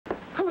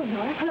Hello,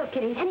 Nora. Hello,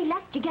 Kitty. Any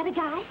luck? Did you get a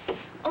guy?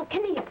 Oh,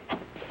 come here.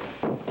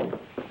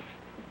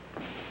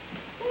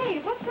 Hey,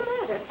 what's the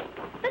matter?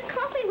 The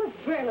coffee was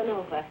boiling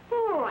over.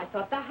 Oh, I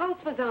thought the house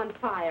was on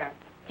fire.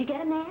 Did you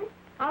get a man?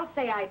 I'll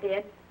say I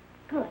did.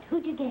 Good.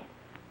 Who'd you get?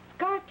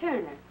 Scar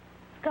Turner.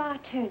 Scar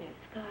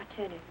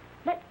Turner.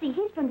 Let's see,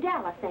 he's from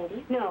Dallas, ain't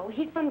he? No,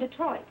 he's from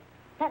Detroit.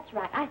 That's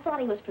right. I thought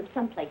he was from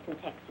someplace in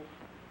Texas.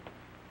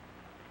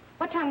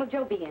 What time will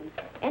Joe be in?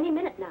 Any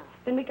minute now.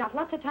 Then we got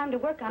lots of time to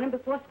work on him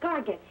before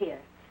Scar gets here.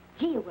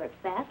 Gee, you work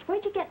fast.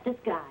 Where'd you get this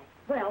guy?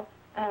 Well,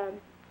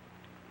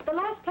 the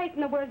last place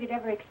in the world you'd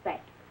ever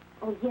expect.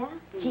 Oh, yeah?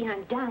 Gee,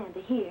 I'm dying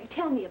to hear.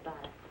 Tell me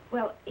about it.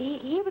 Well,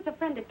 he was a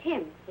friend of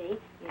Tim's, see?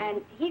 Yeah.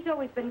 And he's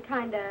always been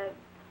kind of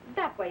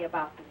that way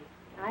about me.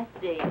 I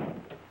see.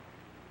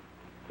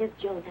 Here's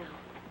Joe now.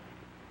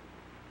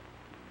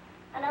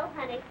 Hello,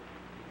 honey.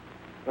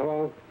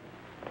 Hello.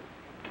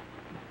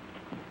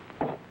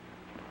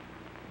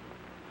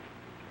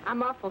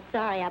 I'm awful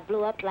sorry I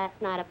blew up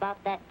last night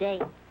about that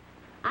date.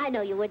 I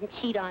know you wouldn't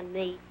cheat on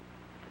me.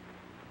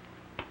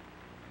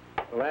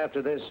 Well,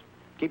 after this,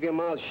 keep your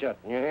mouth shut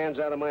and your hands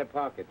out of my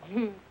pocket.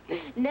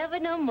 Never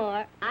no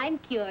more. I'm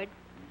cured.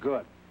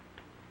 Good.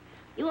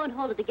 You won't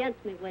hold it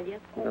against me, will you?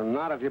 Well,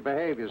 not if you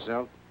behave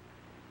yourself.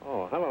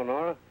 Oh, hello,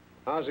 Nora.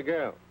 How's the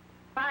girl?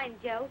 Fine,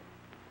 Joe.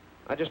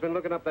 I just been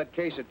looking up that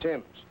case at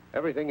Tim's.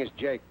 Everything is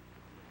Jake.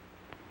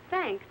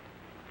 Thanks.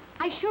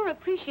 I sure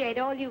appreciate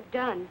all you've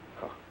done.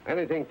 Oh,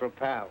 anything for a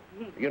pal.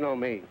 You know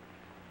me.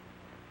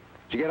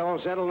 Did you get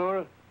all settled,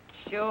 Nora?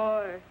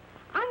 Sure.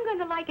 I'm going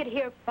to like it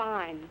here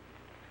fine.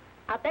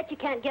 I'll bet you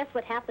can't guess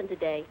what happened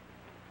today.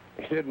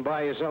 You didn't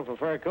buy yourself a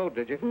fur coat,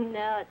 did you?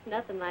 No, it's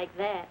nothing like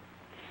that.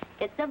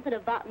 It's something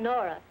about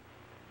Nora.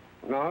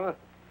 Nora?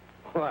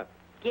 What?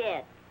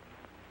 Guess.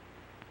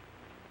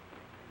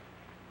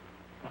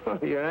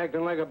 You're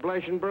acting like a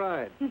blushing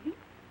bride.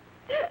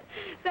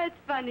 That's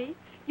funny.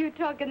 You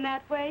talking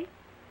that way?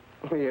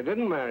 You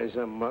didn't marry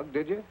some mug,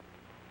 did you?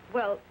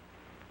 Well,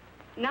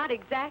 not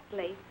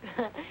exactly.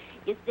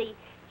 You see,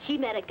 she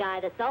met a guy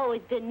that's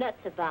always been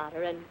nuts about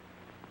her, and,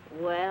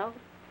 well...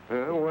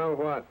 Well,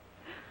 what?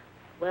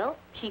 Well,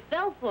 she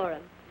fell for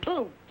him.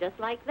 Boom, just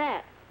like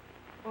that.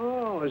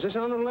 Oh, is this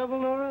on the level,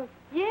 Nora?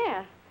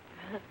 Yeah.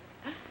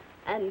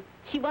 And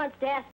she wants to ask